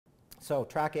So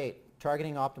track 8,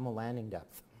 targeting optimal landing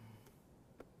depth.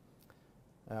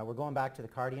 We're going back to the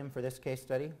Cardium for this case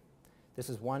study. This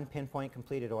is one pinpoint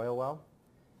completed oil well.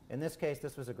 In this case,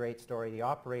 this was a great story. The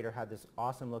operator had this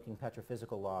awesome looking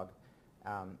petrophysical log,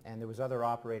 and there was other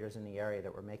operators in the area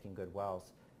that were making good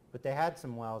wells. But they had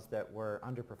some wells that were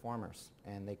underperformers,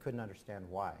 and they couldn't understand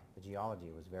why. The geology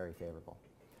was very favorable.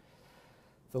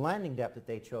 The landing depth that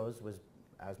they chose was,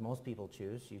 as most people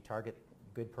choose, you target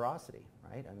good porosity,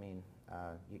 right? I mean,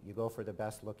 you go for the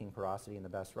best looking porosity and the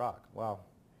best rock. Well,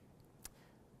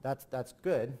 that's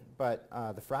good, but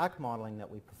the frac modeling that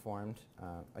we performed,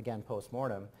 again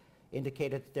post-mortem,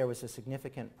 indicated that there was a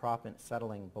significant proppant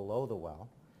settling below the well,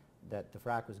 that the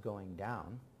frac was going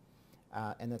down,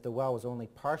 and that the well was only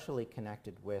partially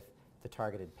connected with the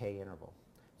targeted pay interval.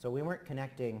 So we weren't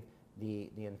connecting the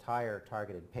entire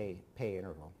targeted pay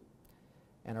interval.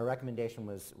 And our recommendation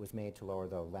was made to lower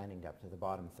the landing depth to the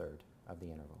bottom third of the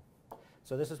interval.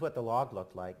 So this is what the log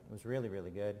looked like. It was really, really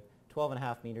good.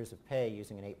 12.5 meters of pay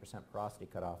using an 8% porosity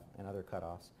cutoff and other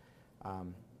cutoffs.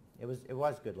 It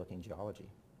was good looking geology.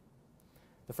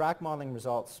 The frac modeling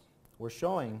results were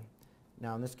showing,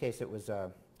 now in this case it was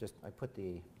just, I put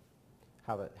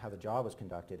how the job was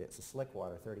conducted. It's a slick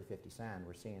water 30-50 sand.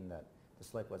 We're seeing that the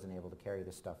slick wasn't able to carry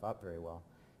this stuff up very well.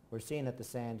 We're seeing that the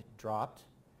sand dropped,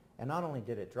 and not only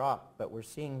did it drop, but we're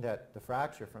seeing that the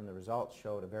fracture from the results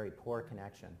showed a very poor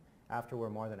connection. After we're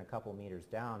more than a couple meters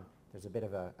down, there's a bit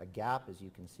of a gap, as you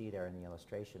can see there in the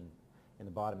illustration in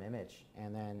the bottom image,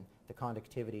 and then the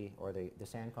conductivity, or the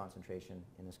sand concentration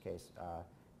in this case,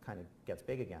 kind of gets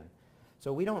big again.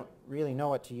 So we don't really know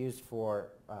what to use for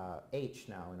H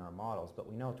now in our models, but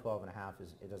we know 12.5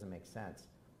 it doesn't make sense.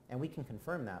 And we can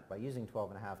confirm that by using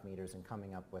 12.5 meters and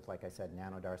coming up with, like I said,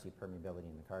 nanodarcy permeability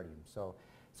in the Cardium. So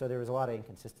there was a lot of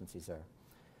inconsistencies there.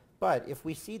 But if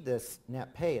we see this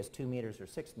net pay as 2 meters or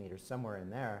 6 meters, somewhere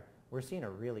in there, we're seeing a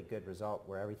really good result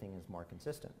where everything is more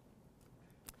consistent.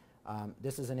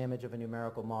 This is an image of a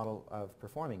numerical model of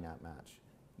performing that match,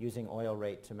 using oil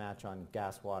rate to match on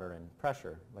gas, water, and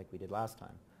pressure like we did last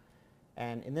time.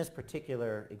 And in this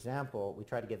particular example, we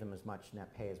tried to give them as much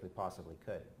net pay as we possibly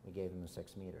could. We gave them the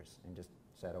 6 meters and just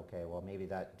said, okay, well maybe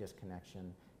that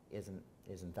disconnection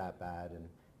isn't that bad, and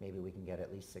maybe we can get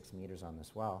at least 6 meters on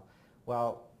this well.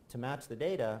 Well, to match the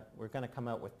data, we're going to come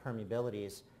out with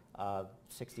permeabilities of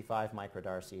 65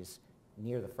 microdarcies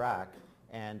near the frac,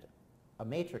 and a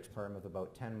matrix perm of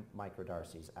about 10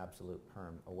 microdarcies absolute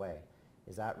perm away.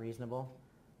 Is that reasonable?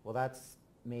 Well, that's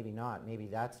maybe not. Maybe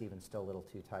that's even still a little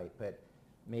too tight, but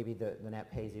maybe the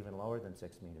net pay is even lower than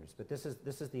 6 meters. But this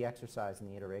is the exercise and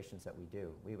the iterations that we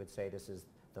do. We would say this is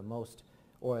the most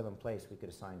oil in place we could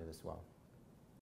assign to this well.